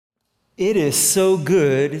It is so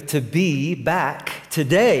good to be back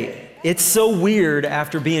today. It's so weird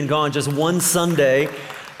after being gone just one Sunday,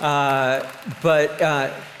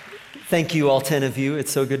 but thank you, all 10 of you.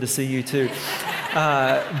 It's so good to see you too.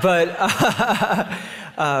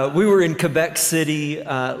 We were in Quebec City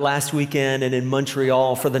last weekend and in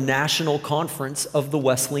Montreal for the National Conference of the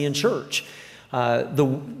Wesleyan Church.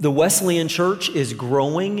 The Wesleyan Church is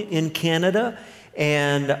growing in Canada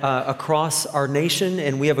and across our nation,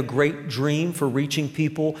 and we have a great dream for reaching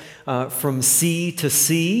people from sea to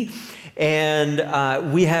sea.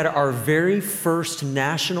 And we had our very first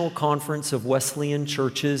national conference of Wesleyan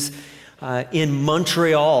churches in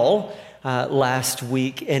Montreal last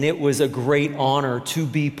week, and it was a great honor to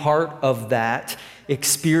be part of that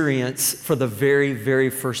experience for the very, very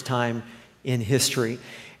first time in history.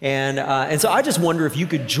 And so I just wonder if you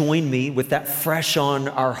could join me with that fresh on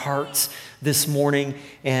our hearts this morning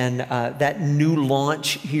and that new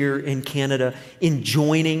launch here in Canada in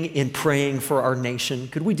joining in praying for our nation.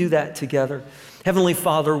 Could we do that together? Heavenly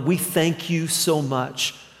Father, we thank you so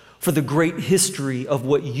much for the great history of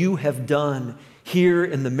what you have done here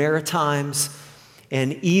in the Maritimes.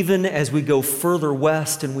 And even as we go further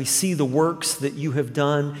west and we see the works that you have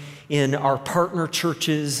done in our partner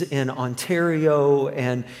churches in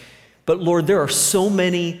Ontario, but Lord, there are so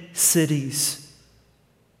many cities,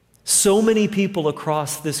 so many people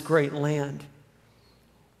across this great land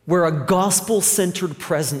where a gospel-centered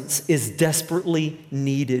presence is desperately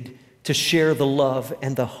needed to share the love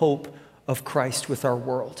and the hope of Christ with our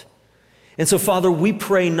world. And so, Father, we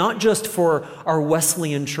pray not just for our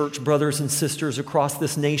Wesleyan church brothers and sisters across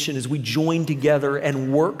this nation as we join together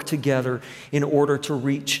and work together in order to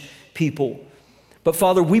reach people. But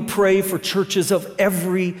Father, we pray for churches of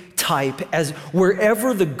every type, as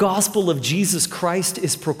wherever the gospel of Jesus Christ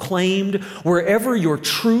is proclaimed, wherever your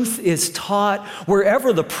truth is taught,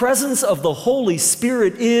 wherever the presence of the Holy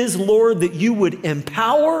Spirit is, Lord, that you would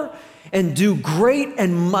empower and do great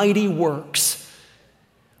and mighty works.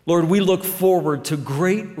 Lord, we look forward to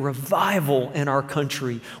great revival in our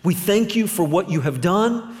country. We thank you for what you have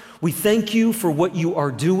done. We thank you for what you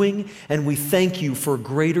are doing, and we thank you for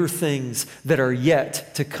greater things that are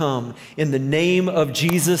yet to come. In the name of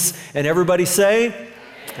Jesus, and everybody say,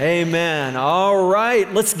 Amen. All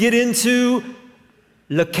right, let's get into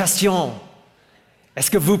la question. Est-ce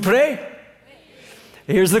que vous prêts?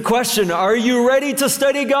 Here's the question. Are you ready to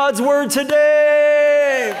study God's Word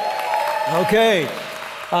today? Okay.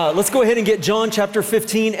 Let's go ahead and get John chapter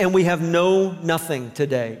 15, and we have nothing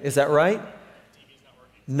today. Is that right?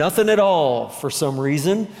 Nothing at all for some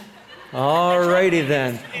reason. All righty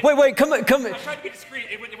then. Wait, come. I tried to be discreet.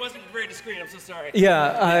 It wasn't very discreet. I'm so sorry.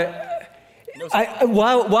 Yeah.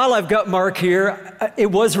 While I've got Mark here, it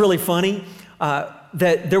was really funny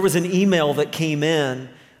that there was an email that came in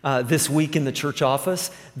this week in the church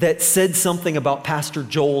office that said something about Pastor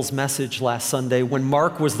Joel's message last Sunday when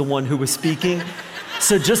Mark was the one who was speaking.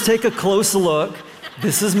 So just take a close look.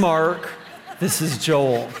 This is Mark. This is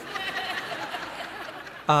Joel.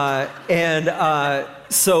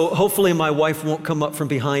 So hopefully my wife won't come up from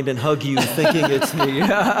behind and hug you thinking it's me.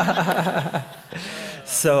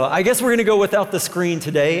 So I guess we're going to go without the screen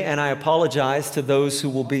today, and I apologize to those who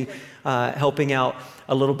will be helping out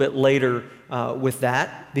a little bit later with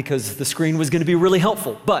that, because the screen was going to be really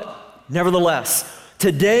helpful. But nevertheless,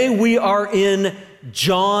 today we are in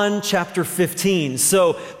John chapter 15.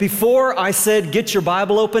 So before I said get your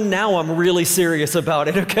Bible open, now I'm really serious about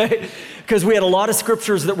it, okay? Because we had a lot of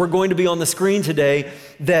scriptures that were going to be on the screen today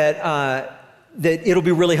that it'll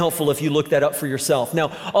be really helpful if you look that up for yourself.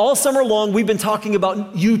 Now, all summer long, we've been talking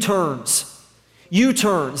about U-turns,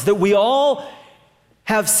 that we all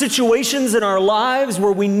have situations in our lives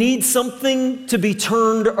where we need something to be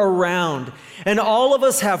turned around. And all of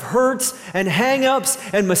us have hurts and hang-ups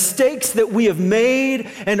and mistakes that we have made,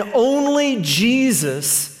 and only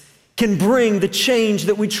Jesus can bring the change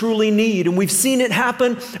that we truly need. And we've seen it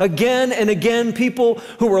happen again and again, people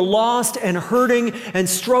who are lost and hurting and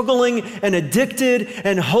struggling and addicted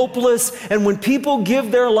and hopeless. And when people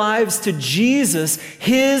give their lives to Jesus,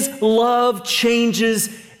 his love changes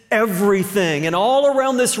everything. And all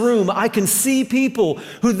around this room, I can see people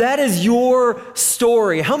who that is your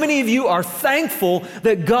story. How many of you are thankful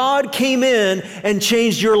that God came in and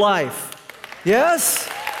changed your life? Yes?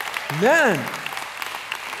 Amen.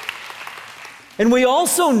 And we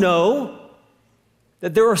also know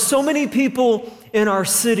that there are so many people in our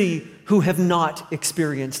city who have not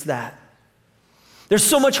experienced that. There's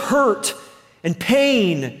so much hurt and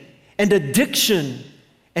pain and addiction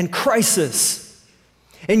and crisis.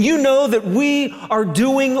 And you know that we are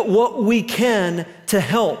doing what we can to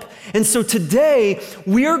help. And so today,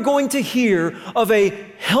 we are going to hear of a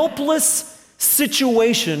helpless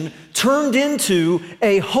situation turned into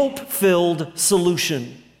a hope-filled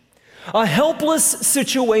solution. A helpless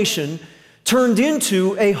situation turned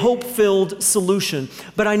into a hope-filled solution.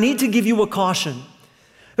 But I need to give you a caution.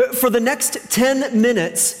 For the next 10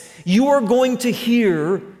 minutes, you are going to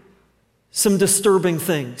hear some disturbing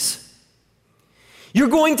things. You're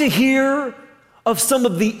going to hear of some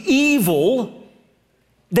of the evil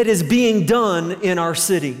that is being done in our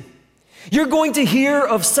city. You're going to hear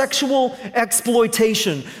of sexual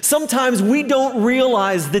exploitation. Sometimes we don't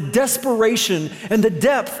realize the desperation and the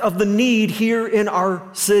depth of the need here in our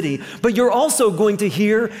city. But you're also going to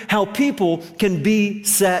hear how people can be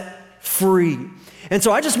set free. And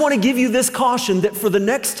so I just want to give you this caution that for the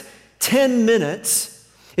next 10 minutes,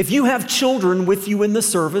 if you have children with you in the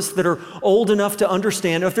service that are old enough to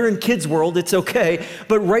understand, if they're in Kids World, it's okay,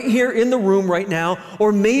 but right here in the room right now,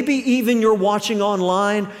 or maybe even you're watching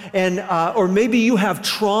online, and or maybe you have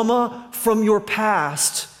trauma from your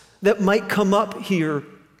past that might come up here,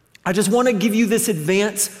 I just want to give you this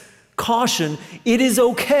advance caution. It is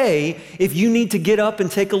okay if you need to get up and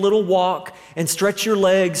take a little walk and stretch your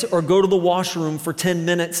legs or go to the washroom for 10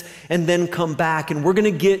 minutes and then come back. And we're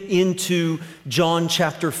going to get into John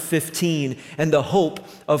chapter 15 and the hope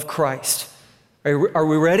of Christ. Are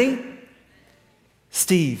we ready?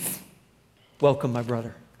 Steve, welcome, my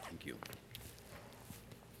brother. Thank you.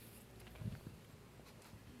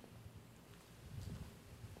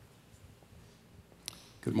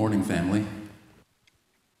 Good morning, family.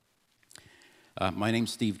 My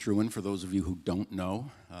name's Steve Trueman, for those of you who don't know.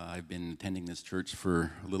 I've been attending this church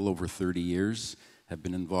for a little over 30 years, have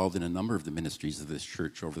been involved in a number of the ministries of this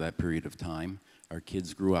church over that period of time. Our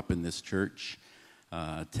kids grew up in this church.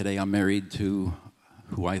 Today I'm married to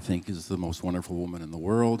who I think is the most wonderful woman in the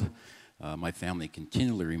world. My family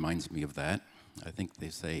continually reminds me of that. I think they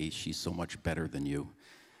say, she's so much better than you.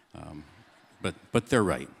 But they're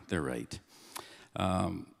right, they're right.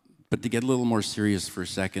 But to get a little more serious for a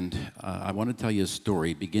second, I want to tell you a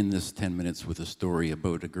story, begin this 10 minutes with a story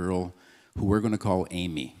about a girl who we're going to call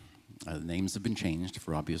Amy. The names have been changed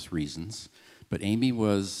for obvious reasons, but Amy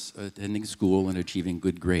was attending school and achieving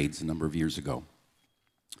good grades a number of years ago.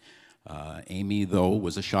 Amy, though,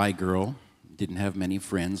 was a shy girl, didn't have many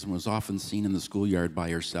friends, and was often seen in the schoolyard by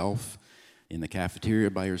herself, in the cafeteria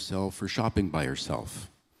by herself, or shopping by herself.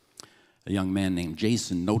 A young man named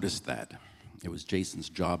Jason noticed that. It was Jason's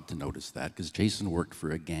job to notice that, because Jason worked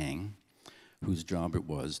for a gang whose job it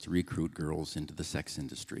was to recruit girls into the sex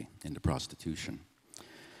industry, into prostitution.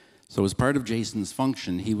 So as part of Jason's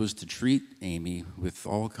function, he was to treat Amy with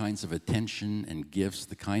all kinds of attention and gifts,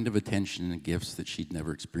 the kind of attention and gifts that she'd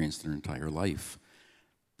never experienced in her entire life.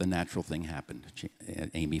 The natural thing happened.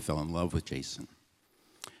 Amy fell in love with Jason.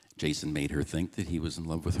 Jason made her think that he was in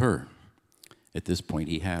love with her. At this point,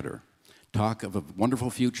 he had her. Talk of a wonderful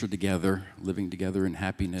future together, living together in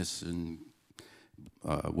happiness and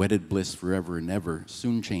wedded bliss forever and ever,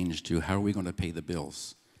 soon changed to, how are we going to pay the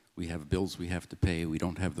bills? We have bills we have to pay. We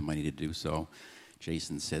don't have the money to do so.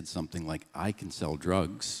 Jason said something like, I can sell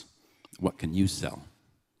drugs. What can you sell?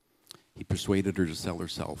 He persuaded her to sell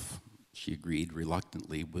herself. She agreed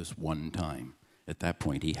reluctantly, was one time. At that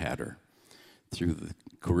point, he had her. Through the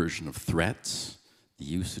coercion of threats, the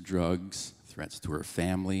use of drugs, threats to her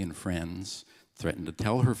family and friends, threatened to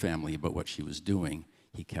tell her family about what she was doing,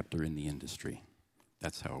 he kept her in the industry.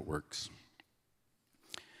 That's how it works.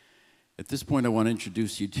 At this point, I want to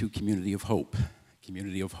introduce you to Community of Hope.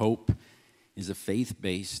 Community of Hope is a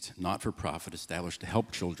faith-based, not-for-profit established to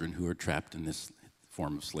help children who are trapped in this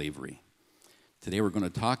form of slavery. Today, we're going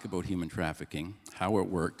to talk about human trafficking, how it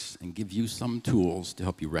works, and give you some tools to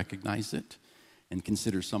help you recognize it and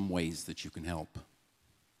consider some ways that you can help.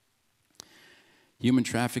 Human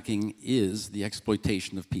trafficking is the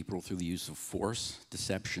exploitation of people through the use of force,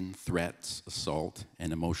 deception, threats, assault,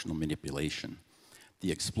 and emotional manipulation.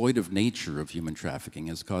 The exploitive nature of human trafficking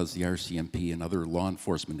has caused the RCMP and other law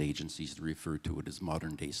enforcement agencies to refer to it as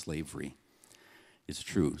modern-day slavery. It's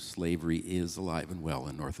true, slavery is alive and well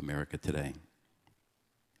in North America today.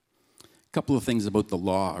 A couple of things about the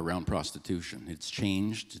law around prostitution. It's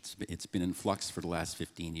changed. It's been in flux for the last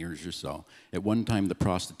 15 years or so. At one time, the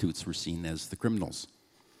prostitutes were seen as the criminals.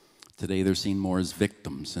 Today, they're seen more as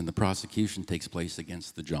victims, and the prosecution takes place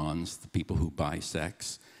against the Johns, the people who buy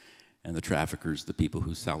sex, and the traffickers, the people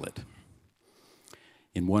who sell it.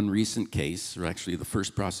 In one recent case, or actually the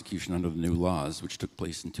first prosecution under the new laws, which took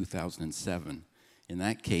place in 2007, in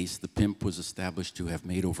that case, the pimp was established to have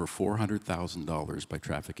made over $400,000 by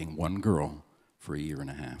trafficking one girl for a year and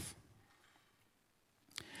a half.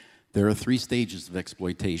 There are 3 stages of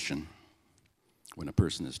exploitation when a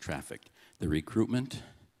person is trafficked: the recruitment,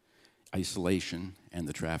 isolation, and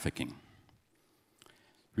the trafficking.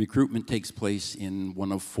 Recruitment takes place in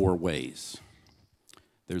one of 4 ways.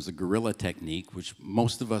 There's a guerrilla technique, which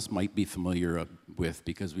most of us might be familiar with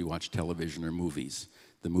because we watch television or movies.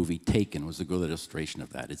 The movie Taken was a good illustration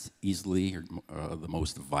of that. It's easily the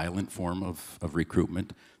most violent form of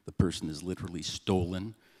recruitment. The person is literally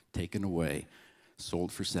stolen, taken away,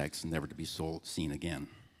 sold for sex, and never to be seen again.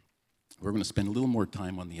 We're going to spend a little more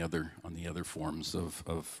time on the other forms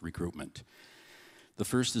of recruitment. The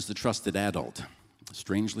first is the trusted adult.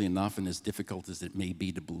 Strangely enough, and as difficult as it may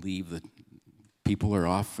be to believe, that people are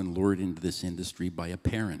often lured into this industry by a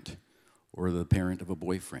parent or the parent of a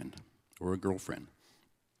boyfriend or a girlfriend.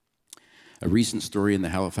 A recent story in the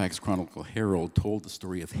Halifax Chronicle-Herald told the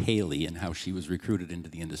story of Haley and how she was recruited into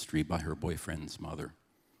the industry by her boyfriend's mother.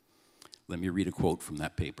 Let me read a quote from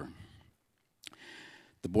that paper.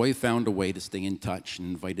 The boy found a way to stay in touch and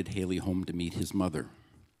invited Haley home to meet his mother.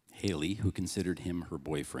 Haley, who considered him her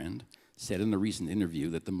boyfriend, said in a recent interview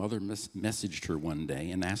that the mother messaged her one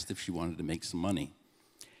day and asked if she wanted to make some money.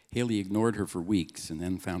 Haley ignored her for weeks and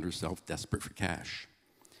then found herself desperate for cash,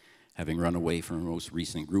 having run away from her most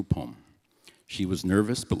recent group home. She was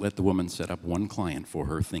nervous, but let the woman set up one client for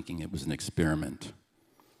her, thinking it was an experiment.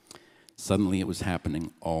 Suddenly it was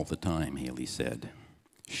happening all the time, Haley said.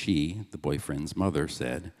 She, the boyfriend's mother,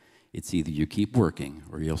 said, "It's either you keep working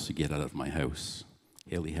or else you get out of my house."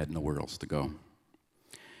 Haley had nowhere else to go.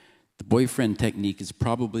 The boyfriend technique is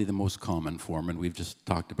probably the most common form, and we've just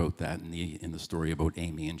talked about that in the story about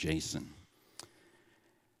Amy and Jason.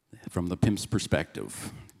 From the pimp's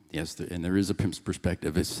perspective, yes, and there is a pimp's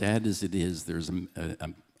perspective. As sad as it is, there's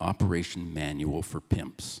an operation manual for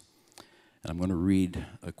pimps. And I'm going to read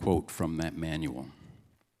a quote from that manual.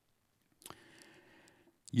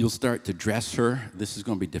 You'll start to dress her. This is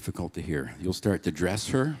going to be difficult to hear. You'll start to dress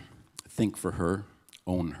her, think for her,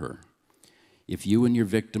 own her. If you and your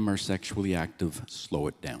victim are sexually active, slow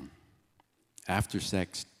it down. After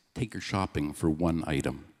sex, take her shopping for one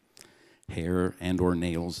item. Hair and or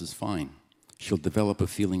nails is fine. She'll develop a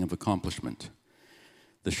feeling of accomplishment.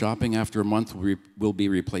 The shopping after a month will be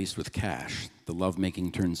replaced with cash. The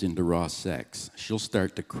lovemaking turns into raw sex. She'll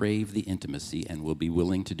start to crave the intimacy and will be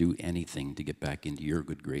willing to do anything to get back into your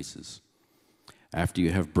good graces. After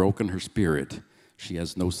you have broken her spirit, she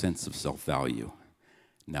has no sense of self-value.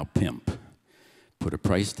 Now pimp. Put a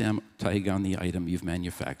price tag on the item you've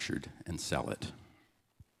manufactured and sell it.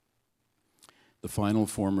 The final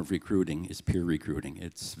form of recruiting is peer recruiting.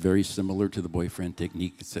 It's very similar to the boyfriend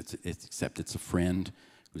technique, except it's a friend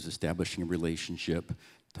who's establishing a relationship,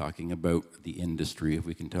 talking about the industry, if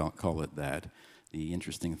we can call it that. The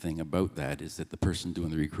interesting thing about that is that the person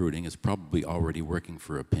doing the recruiting is probably already working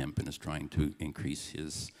for a pimp and is trying to increase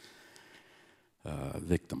his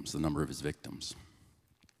victims, the number of his victims.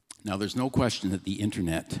 Now, there's no question that the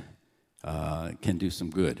internet can do some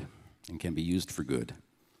good and can be used for good.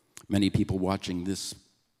 Many people watching this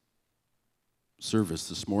service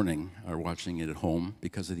this morning are watching it at home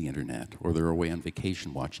because of the internet, or they're away on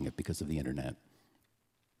vacation watching it because of the internet.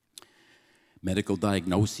 Medical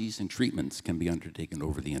diagnoses and treatments can be undertaken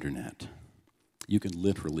over the internet. You can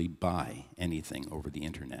literally buy anything over the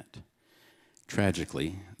internet.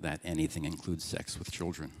 Tragically, that anything includes sex with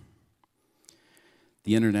children.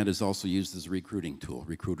 The internet is also used as a recruiting tool.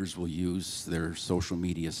 Recruiters will use their social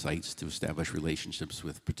media sites to establish relationships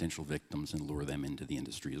with potential victims and lure them into the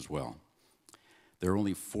industry as well. There are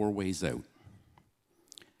only 4 ways out: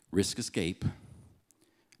 risk escape,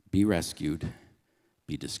 be rescued,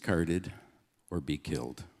 be discarded, or be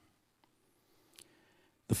killed.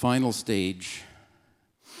 The final stage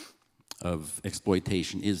of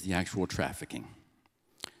exploitation is the actual trafficking.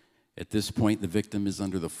 At this point, the victim is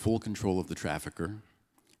under the full control of the trafficker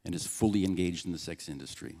and is fully engaged in the sex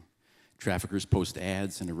industry. Traffickers post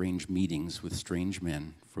ads and arrange meetings with strange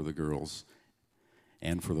men for the girls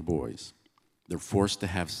and for the boys. They're forced to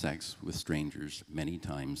have sex with strangers many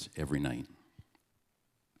times every night.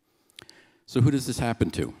 So who does this happen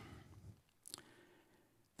to?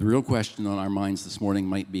 The real question on our minds this morning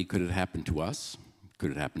might be, could it happen to us? Could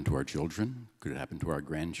it happen to our children? Could it happen to our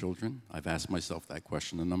grandchildren? I've asked myself that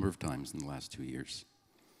question a number of times in the last 2 years.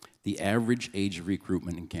 The average age of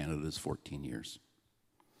recruitment in Canada is 14 years.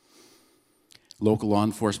 Local law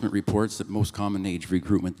enforcement reports that most common age of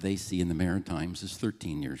recruitment they see in the Maritimes is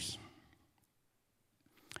 13 years.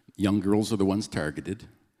 Young girls are the ones targeted.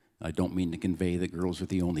 I don't mean to convey that girls are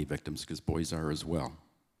the only victims, because boys are as well.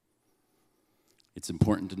 It's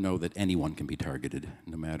important to know that anyone can be targeted,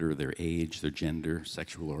 no matter their age, their gender,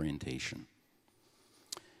 sexual orientation.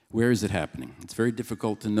 Where is it happening? It's very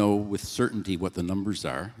difficult to know with certainty what the numbers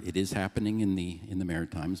are. It is happening in the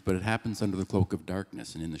Maritimes, but it happens under the cloak of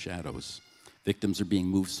darkness and in the shadows. Victims are being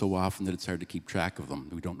moved so often that it's hard to keep track of them.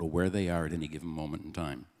 We don't know where they are at any given moment in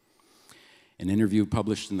time. An interview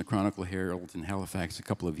published in the Chronicle Herald in Halifax a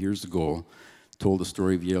couple of years ago told a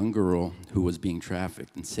story of a young girl who was being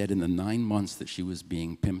trafficked and said in the 9 months that she was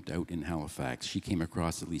being pimped out in Halifax, she came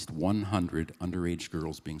across at least 100 underage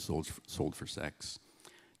girls being sold for sex.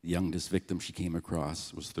 The youngest victim she came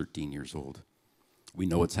across was 13 years old. We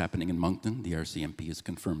know what's happening in Moncton. The RCMP has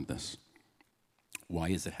confirmed this. Why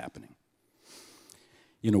is it happening?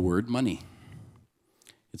 In a word, money.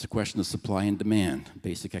 It's a question of supply and demand,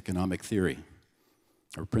 basic economic theory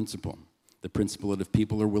or principle. The principle that if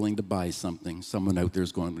people are willing to buy something, someone out there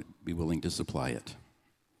is going to be willing to supply it.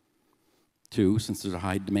 2, since there's a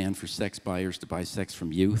high demand for sex buyers to buy sex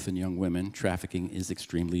from youth and young women, trafficking is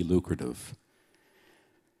extremely lucrative.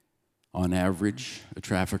 On average, a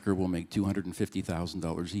trafficker will make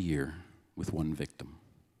 $250,000 a year with one victim.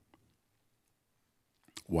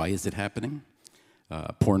 Why is it happening?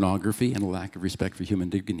 Pornography and a lack of respect for human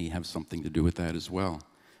dignity have something to do with that as well.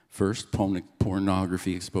 First,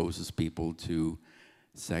 pornography exposes people to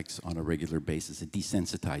sex on a regular basis. It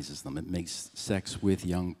desensitizes them. It makes sex with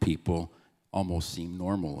young people almost seem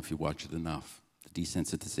normal if you watch it enough. The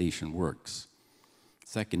desensitization works.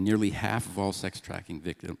 Second, nearly half of all sex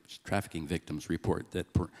trafficking victims report that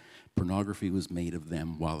pornography was made of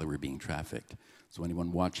them while they were being trafficked. So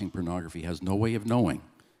anyone watching pornography has no way of knowing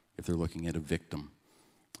if they're looking at a victim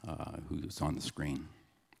who's on the screen.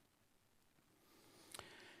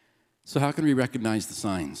 So how can we recognize the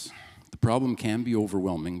signs? The problem can be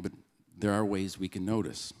overwhelming, but there are ways we can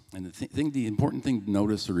notice. And the important thing to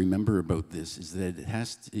notice or remember about this is that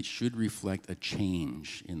it should reflect a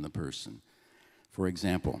change in the person. For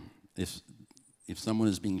example, if someone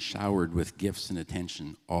is being showered with gifts and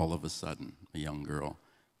attention all of a sudden, a young girl,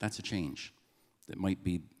 that's a change that might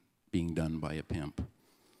be being done by a pimp.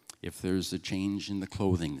 If there's a change in the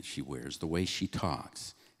clothing that she wears, the way she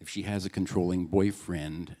talks, if she has a controlling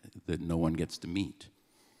boyfriend that no one gets to meet,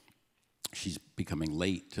 she's becoming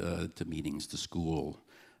late to meetings, to school,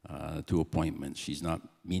 to appointments, she's not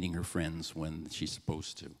meeting her friends when she's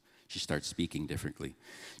supposed to. She starts speaking differently.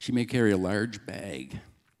 She may carry a large bag,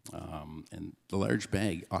 and the large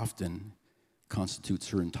bag often constitutes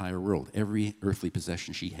her entire world. Every earthly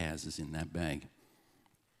possession she has is in that bag.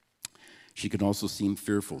 She can also seem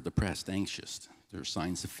fearful, depressed, anxious. There are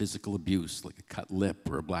signs of physical abuse, like a cut lip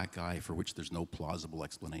or a black eye for which there's no plausible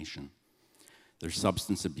explanation. There's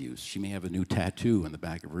substance abuse. She may have a new tattoo on the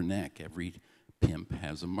back of her neck. Every pimp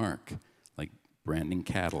has a mark, like branding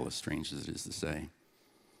cattle, as strange as it is to say.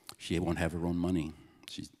 She won't have her own money.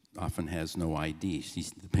 She often has no ID.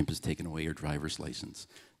 The pimp has taken away her driver's license.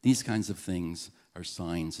 These kinds of things are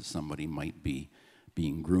signs that somebody might be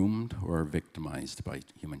being groomed or victimized by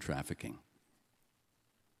human trafficking.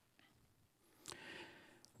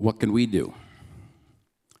 What can we do?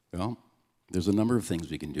 Well, there's a number of things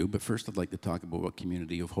we can do, but first I'd like to talk about what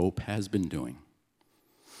Community of Hope has been doing.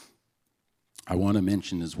 I want to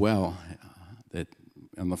mention as well that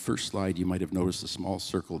on the first slide, you might have noticed a small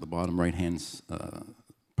circle at the bottom right-hand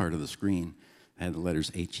part of the screen had the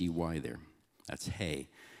letters H-E-Y there. That's HEY.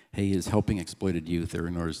 HEY is Helping Exploited Youth. They're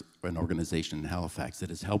an organization in Halifax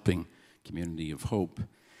that is helping Community of Hope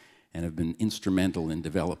and have been instrumental in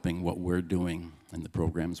developing what we're doing and the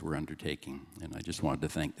programs we're undertaking. And I just wanted to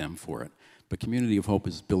thank them for it. But Community of Hope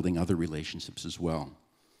is building other relationships as well.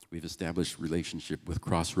 We've established a relationship with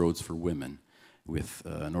Crossroads for Women, with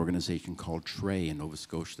an organization called TRAY in Nova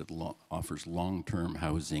Scotia that offers long-term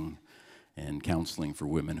housing and counseling for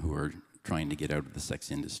women who are trying to get out of the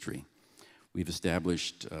sex industry. We've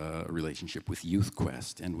established a relationship with Youth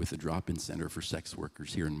Quest and with a drop-in center for sex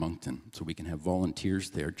workers here in Moncton, so we can have volunteers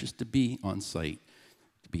there just to be on site,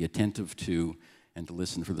 to be attentive to, and to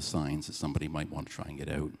listen for the signs that somebody might want to try and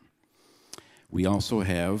get out. We also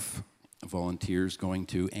have volunteers going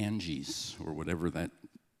to Angie's, or whatever that,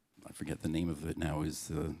 I forget the name of it now, is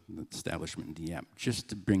the establishment in Dieppe, just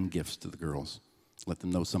to bring gifts to the girls, let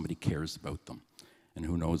them know somebody cares about them, and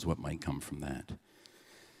who knows what might come from that.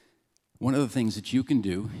 One of the things that you can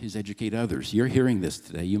do is educate others. You're hearing this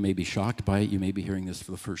today. You may be shocked by it. You may be hearing this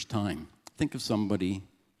for the first time. Think of somebody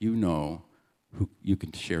you know who you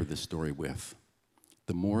can share this story with.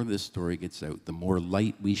 The more this story gets out, the more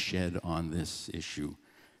light we shed on this issue,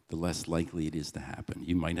 the less likely it is to happen.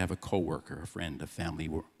 You might have a coworker, a friend, a family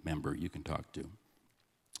member you can talk to.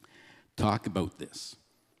 Talk about this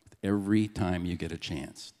with Every time you get a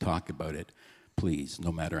chance, talk about it, please,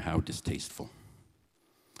 no matter how distasteful.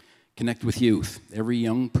 Connect with youth. Every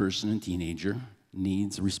young person and teenager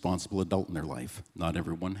needs a responsible adult in their life. Not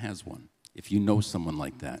everyone has one. If you know someone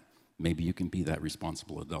like that, maybe you can be that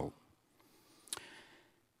responsible adult.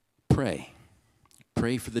 Pray.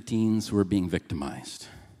 Pray for the teens who are being victimized.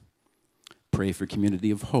 Pray for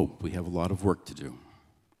Community of Hope. We have a lot of work to do.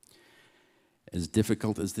 As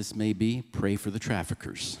difficult as this may be, pray for the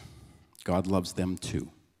traffickers. God loves them too.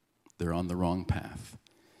 They're on the wrong path.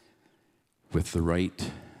 With the right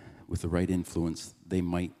influence, they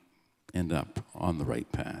might end up on the right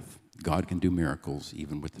path. God can do miracles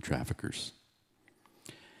even with the traffickers.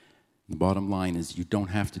 The bottom line is you don't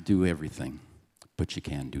have to do everything, but you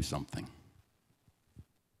can do something.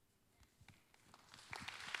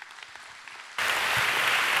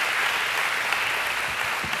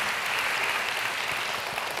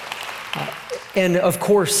 And of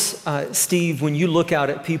course, Steve, when you look out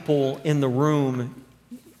at people in the room,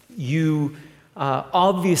 you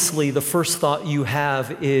obviously the first thought you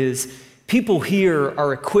have is people here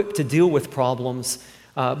are equipped to deal with problems,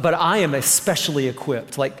 but I am especially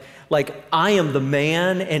equipped. Like I am the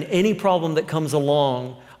man, and any problem that comes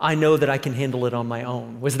along, I know that I can handle it on my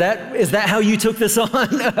own. Is that how you took this on?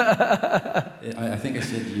 I think I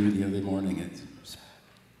said to you the other morning, it's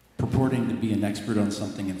purporting to be an expert on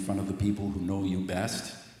something in front of the people who know you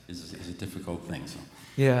best is a difficult thing. So.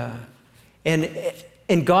 Yeah.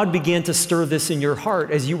 And God began to stir this in your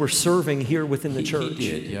heart as you were serving here within the church.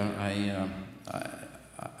 He did, yeah.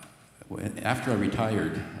 After I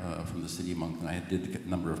retired from the city of Moncton, I did a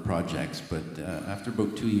number of projects, but after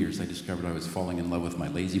about 2 years, I discovered I was falling in love with my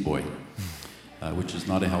lazy boy, which is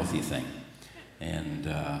not a healthy thing. And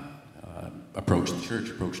approached the church,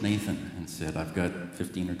 approached Nathan, and said, I've got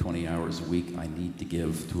 15 or 20 hours a week I need to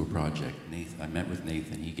give to a project. I met with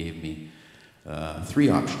Nathan. He gave me 3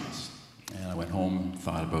 options. And I went home,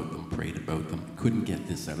 thought about them, prayed about them, couldn't get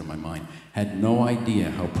this out of my mind. Had no idea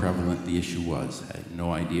how prevalent the issue was, had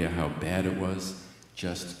no idea how bad it was,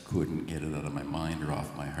 just couldn't get it out of my mind or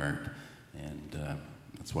off my heart. And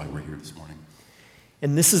that's why we're here this morning.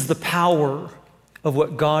 And this is the power of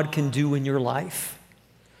what God can do in your life.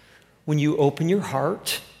 When you open your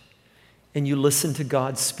heart and you listen to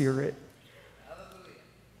God's Spirit.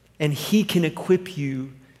 And He can equip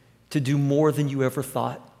you to do more than you ever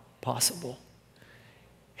thought possible.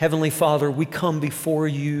 Heavenly Father, we come before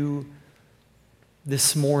you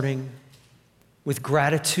this morning with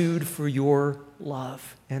gratitude for your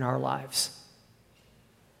love in our lives.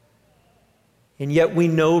 And yet we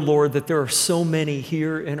know, Lord, that there are so many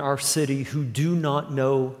here in our city who do not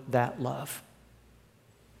know that love.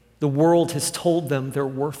 The world has told them they're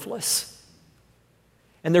worthless.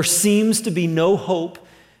 And there seems to be no hope,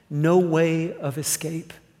 no way of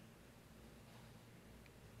escape.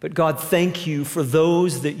 But God, thank you for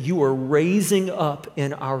those that you are raising up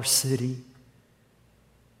in our city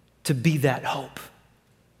to be that hope,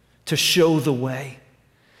 to show the way,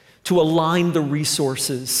 to align the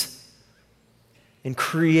resources and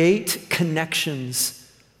create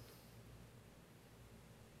connections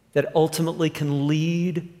that ultimately can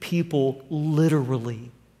lead people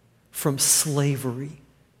literally from slavery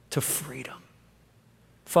to freedom.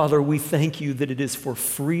 Father, we thank you that it is for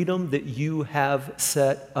freedom that you have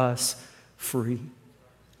set us free.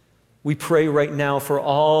 We pray right now for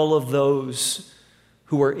all of those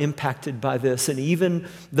who are impacted by this, and even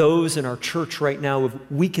those in our church right now, if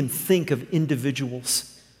we can think of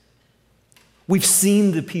individuals. We've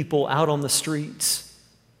seen the people out on the streets,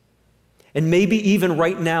 and maybe even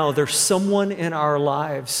right now there's someone in our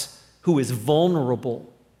lives who is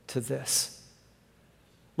vulnerable to this.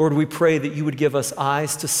 Lord, we pray that you would give us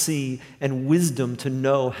eyes to see and wisdom to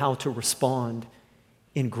know how to respond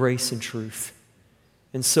in grace and truth.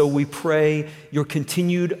 And so we pray your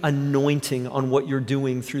continued anointing on what you're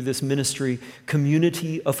doing through this ministry,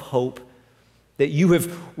 Community of Hope, that you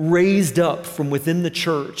have raised up from within the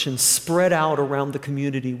church and spread out around the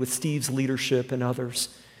community with Steve's leadership and others.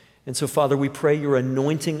 And so, Father, we pray your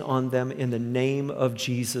anointing on them in the name of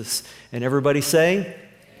Jesus. And everybody say,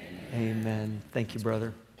 Amen. Amen. Thank you,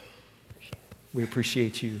 brother. We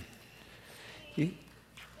appreciate you.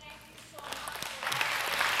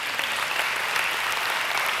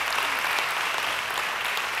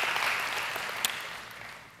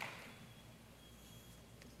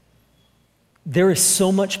 There is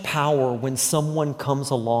so much power when someone comes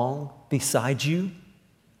along beside you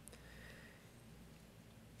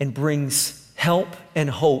and brings help and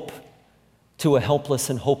hope to a helpless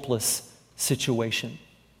and hopeless situation.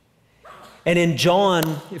 And in John,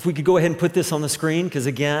 if we could go ahead and put this on the screen, because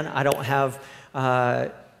again, I don't have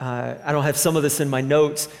I don't have some of this in my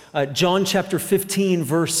notes. John chapter 15,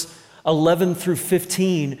 verse 11 through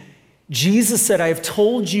 15, Jesus said, I have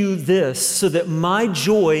told you this so that my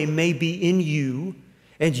joy may be in you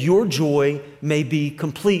and your joy may be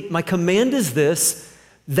complete. My command is this,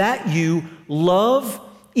 that you love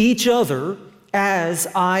each other as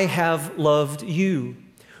I have loved you.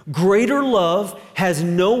 Greater love has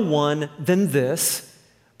no one than this,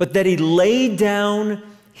 but that he laid down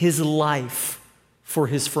his life for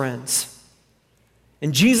his friends.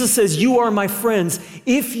 And Jesus says, you are my friends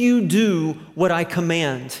if you do what I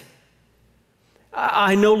command.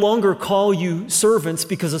 I no longer call you servants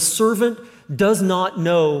because a servant does not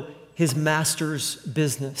know his master's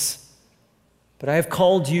business. But I have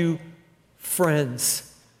called you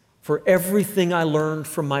friends, for everything I learned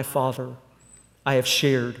from my Father, I have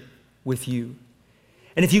shared with you.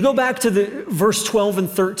 And if you go back to the verse 12 and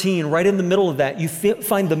 13, right in the middle of that, you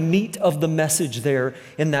find the meat of the message there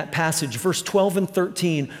in that passage, verse 12 and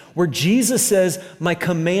 13, where Jesus says, my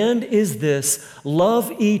command is this,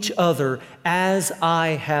 love each other as I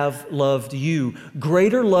have loved you.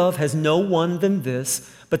 Greater love has no one than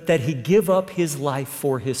this, but that he give up his life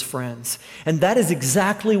for his friends. And that is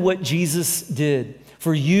exactly what Jesus did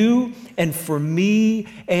for you and for me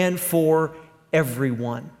and for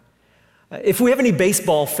everyone. If we have any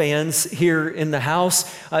baseball fans here in the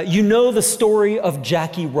house, you know the story of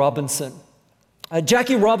Jackie Robinson.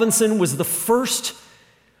 Jackie Robinson was the first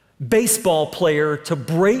baseball player to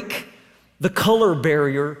break the color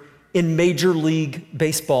barrier in Major League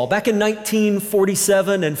Baseball. Back in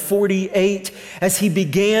 1947 and 48, as he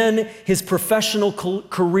began his professional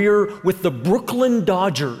career with the Brooklyn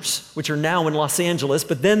Dodgers, which are now in Los Angeles,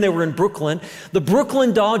 but then they were in Brooklyn, the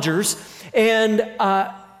Brooklyn Dodgers, and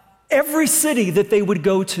every city that they would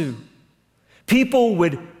go to, people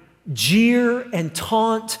would jeer and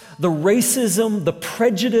taunt. The racism, the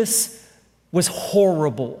prejudice was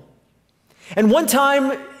horrible. And one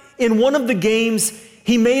time in one of the games,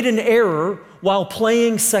 he made an error while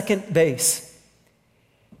playing second base.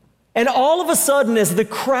 And all of a sudden, as the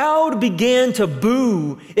crowd began to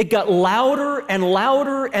boo, it got louder and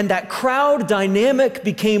louder, and that crowd dynamic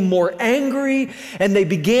became more angry, and they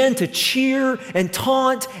began to cheer and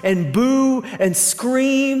taunt and boo and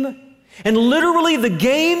scream. And literally, the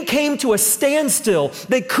game came to a standstill.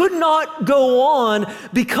 They could not go on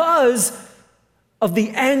because of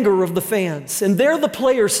the anger of the fans. And there the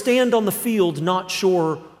players stand on the field not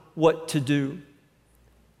sure what to do.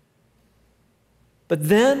 But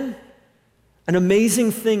then an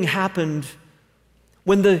amazing thing happened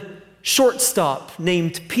when the shortstop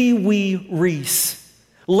named Pee Wee Reese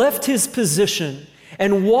left his position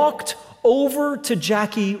and walked over to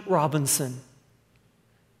Jackie Robinson.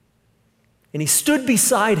 And he stood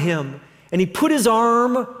beside him and he put his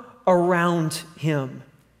arm around him.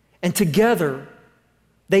 And together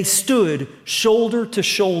they stood shoulder to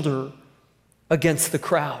shoulder against the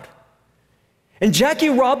crowd. And Jackie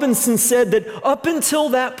Robinson said that up until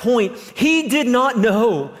that point, he did not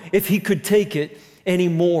know if he could take it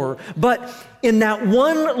anymore. But in that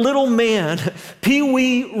one little man, Pee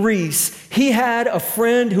Wee Reese, he had a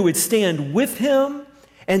friend who would stand with him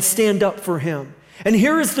and stand up for him. And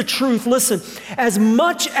here is the truth. Listen, as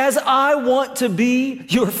much as I want to be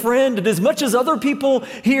your friend, and as much as other people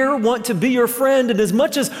here want to be your friend, and as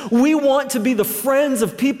much as we want to be the friends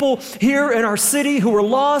of people here in our city who are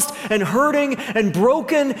lost and hurting and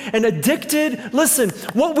broken and addicted, listen,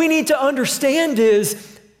 what we need to understand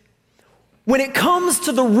is when it comes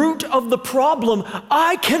to the root of the problem,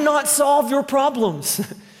 I cannot solve your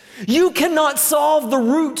problems. You cannot solve the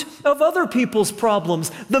root of other people's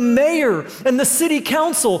problems. The mayor and the city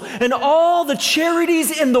council and all the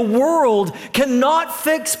charities in the world cannot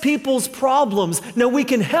fix people's problems. Now, we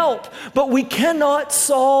can help, but we cannot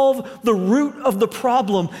solve the root of the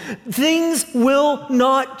problem. Things will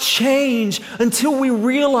not change until we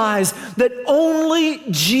realize that only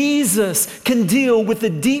Jesus can deal with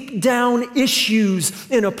the deep down issues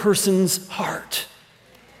in a person's heart.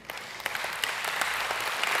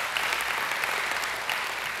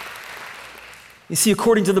 You see,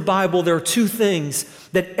 according to the Bible, there are two things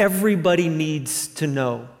that everybody needs to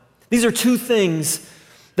know. These are two things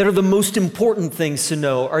that are the most important things to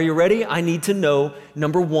know. Are you ready? I need to know,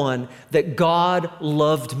 number one, that God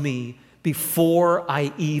loved me before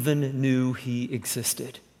I even knew He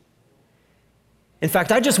existed. In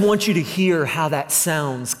fact, I just want you to hear how that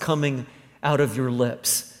sounds coming out of your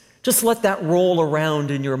lips. Just let that roll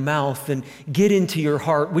around in your mouth and get into your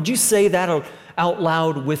heart. Would you say that out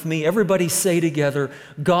loud with me? Everybody say together,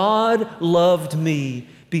 God loved me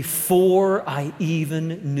before I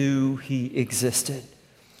even knew He existed.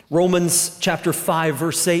 Romans chapter 5,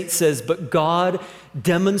 verse 8 says, "But God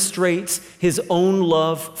demonstrates his own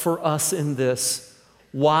love for us in this: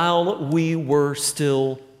 while we were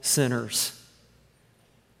still sinners,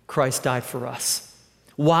 Christ died for us."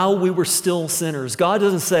 While we were still sinners. God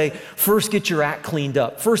doesn't say, first get your act cleaned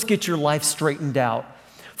up, first get your life straightened out,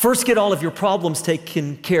 first get all of your problems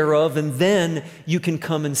taken care of, and then you can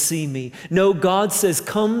come and see me. No, God says,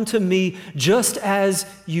 come to me just as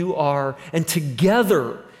you are, and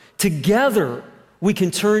together, we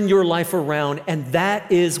can turn your life around, and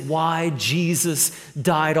that is why Jesus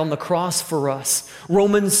died on the cross for us.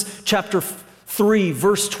 Romans chapter 3,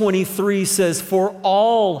 verse 23 says, "For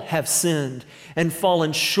all have sinned and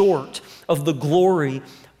fallen short of the glory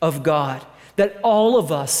of God." That all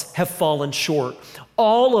of us have fallen short.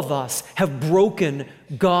 All of us have broken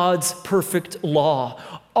God's perfect law.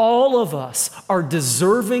 All of us are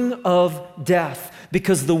deserving of death,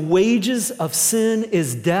 because the wages of sin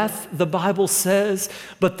is death, the Bible says,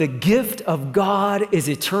 but the gift of God is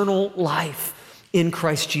eternal life in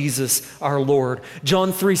Christ Jesus our Lord.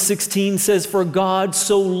 John 3:16 says, "For God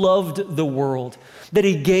so loved the world that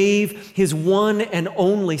he gave his one and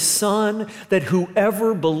only Son, that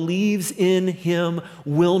whoever believes in him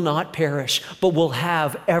will not perish, but will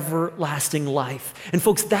have everlasting life." And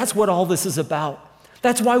folks, that's what all this is about.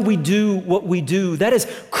 That's why we do what we do. That is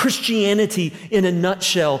Christianity in a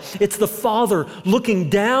nutshell. It's the Father looking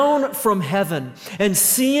down from heaven and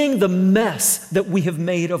seeing the mess that we have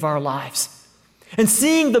made of our lives, and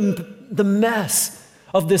seeing the mess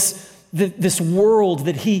of this world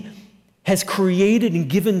that he has created and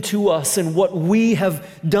given to us, and what we have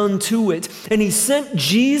done to it. And he sent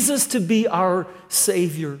Jesus to be our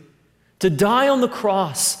Savior, to die on the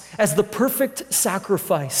cross as the perfect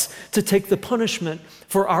sacrifice to take the punishment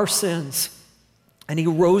for our sins. And he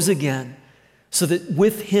rose again so that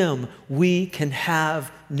with him we can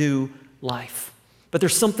have new life. But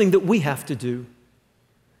there's something that we have to do.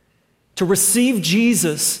 To receive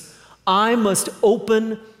Jesus, I must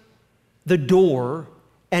open the door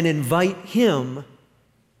and invite him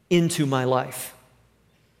into my life.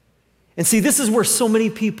 And see, this is where so many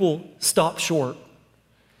people stop short.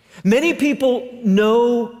 Many people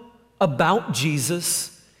know about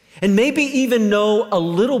Jesus, and maybe even know a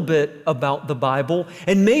little bit about the Bible,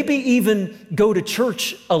 and maybe even go to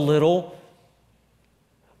church a little,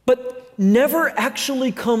 but never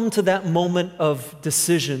actually come to that moment of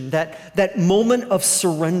decision, that moment of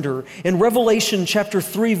surrender. In Revelation chapter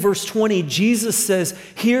 3, verse 20, Jesus says,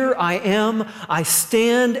 "Here I am, I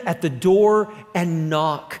stand at the door and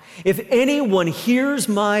knock. If anyone hears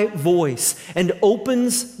my voice and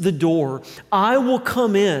opens the door, I will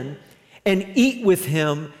come in and eat with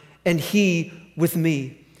him and he with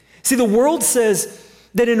me." See, the world says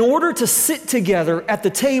that in order to sit together at the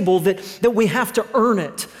table, that we have to earn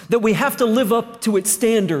it, that we have to live up to its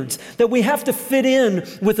standards, that we have to fit in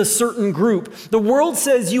with a certain group. The world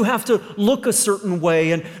says you have to look a certain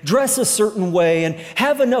way and dress a certain way and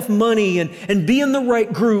have enough money and be in the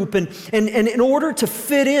right group. And in order to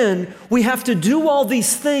fit in, we have to do all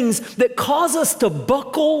these things that cause us to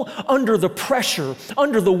buckle under the pressure,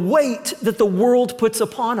 under the weight that the world puts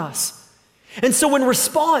upon us. And so in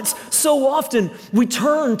response, so often we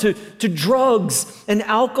turn to drugs and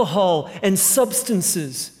alcohol and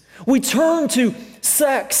substances. We turn to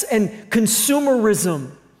sex and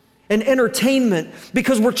consumerism and entertainment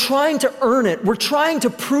because we're trying to earn it. We're trying to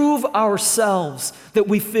prove ourselves that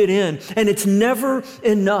we fit in, and it's never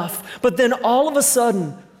enough. But then all of a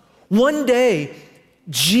sudden, one day,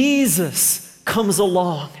 Jesus comes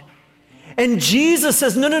along. And Jesus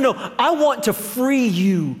says, no, I want to free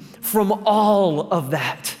you from all of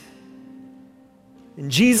that. And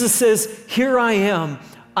Jesus says, "Here I am.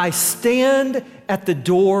 I stand at the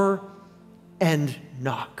door and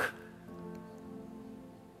knock."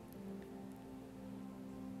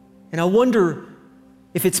 And I wonder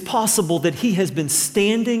if it's possible that he has been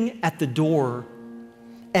standing at the door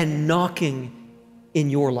and knocking in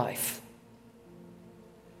your life.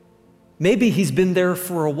 Maybe he's been there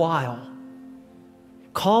for a while,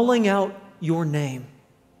 calling out your name.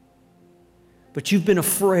 But you've been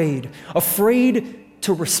afraid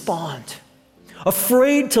to respond,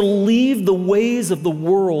 afraid to leave the ways of the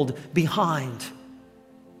world behind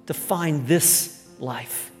to find this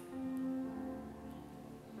life.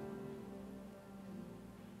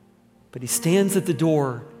 But he stands at the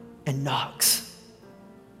door and knocks.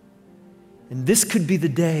 And this could be the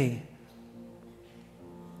day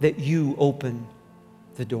that you open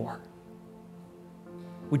the door.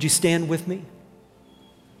 Would you stand with me?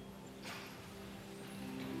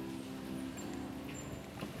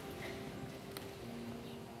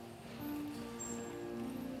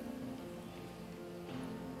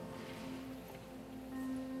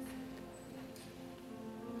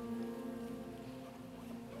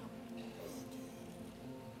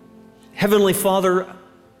 Heavenly Father,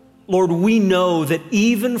 Lord, we know that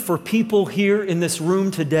even for people here in this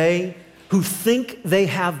room today who think they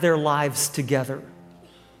have their lives together,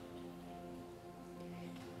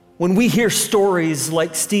 when we hear stories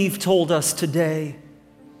like Steve told us today,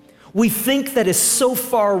 we think that is so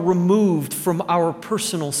far removed from our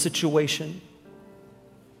personal situation.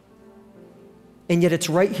 And yet it's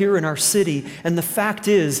right here in our city. And the fact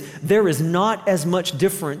is, there is not as much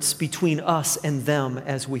difference between us and them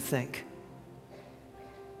as we think.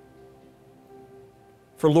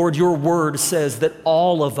 For Lord, your word says that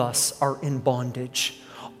all of us are in bondage.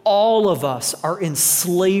 All of us are in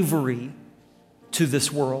slavery to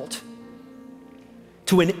this world,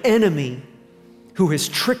 to an enemy who has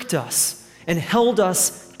tricked us and held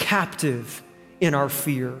us captive in our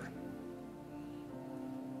fear.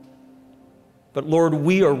 But Lord,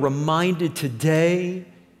 we are reminded today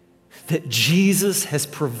that Jesus has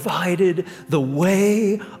provided the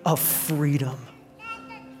way of freedom.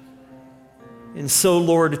 And so,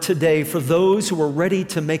 Lord, today, for those who are ready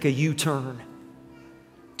to make a U-turn,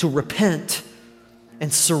 to repent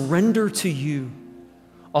and surrender to you,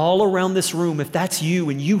 all around this room, if that's you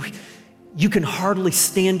and you can hardly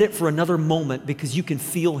stand it for another moment because you can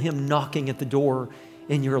feel him knocking at the door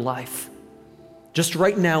in your life. Just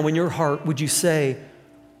right now in your heart, would you say,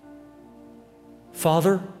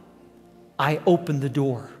 Father, I open the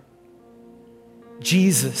door.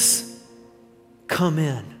 Jesus, come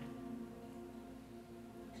in.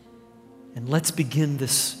 And let's begin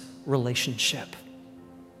this relationship.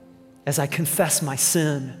 As I confess my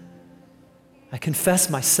sin, I confess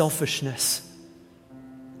my selfishness.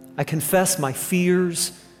 I confess my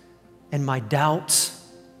fears and my doubts.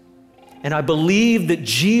 And I believe that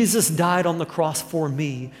Jesus died on the cross for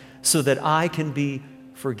me so that I can be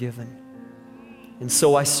forgiven. And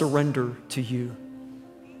so I surrender to you.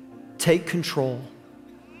 Take control.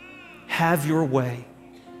 Have your way.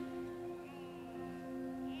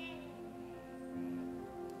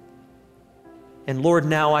 And Lord,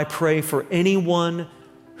 now I pray for anyone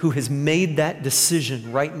who has made that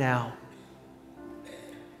decision right now.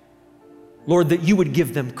 Lord, that you would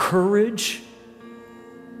give them courage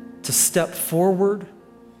to step forward.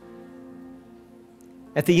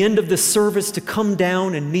 At the end of this service, to come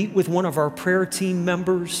down and meet with one of our prayer team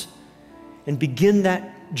members and begin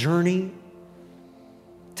that journey,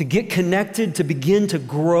 to get connected, to begin to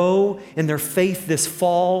grow in their faith this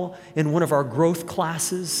fall in one of our growth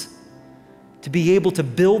classes, to be able to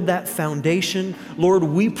build that foundation. Lord,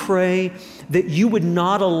 we pray that you would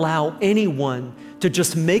not allow anyone to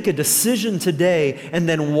just make a decision today and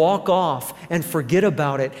then walk off and forget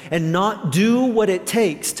about it and not do what it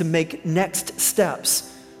takes to make next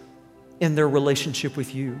steps in their relationship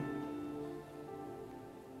with you.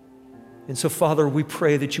 And so, Father, we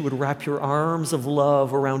pray that you would wrap your arms of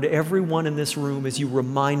love around everyone in this room as you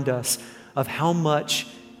remind us of how much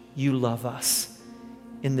you love us.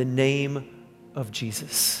 In the name of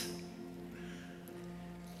Jesus.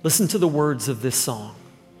 Listen to the words of this song.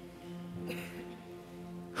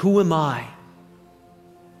 Who am I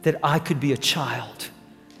that I could be a child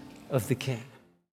of the King?